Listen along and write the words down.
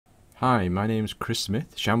Hi, my name's Chris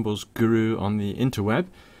Smith, Shambles Guru on the interweb,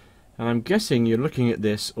 and I'm guessing you're looking at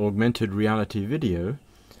this augmented reality video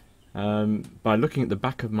by looking at the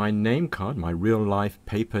back of my name card, my real-life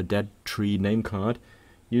paper dead tree name card,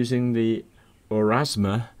 using the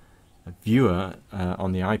Aurasma viewer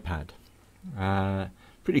on the iPad.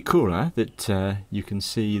 Pretty cool, huh? That you can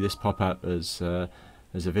see this pop up as a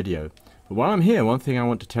video. But while I'm here, one thing I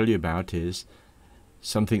want to tell you about is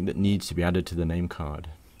something that needs to be added to the name card.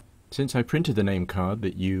 Since I printed the name card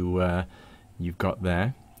that you've got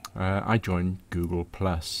there, I joined Google+.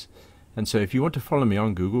 And so if you want to follow me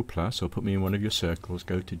on Google+, or put me in one of your circles,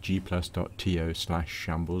 go to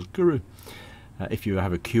gplus.to/shamblesguru. If you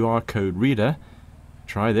have a QR code reader,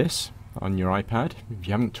 try this on your iPad. If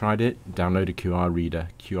you haven't tried it, download a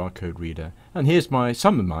QR code reader. And here's a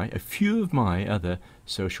few of my other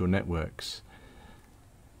social networks.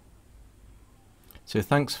 So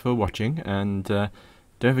thanks for watching, and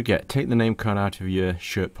don't forget, take the name card out of your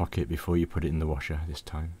shirt pocket before you put it in the washer this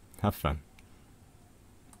time. Have fun.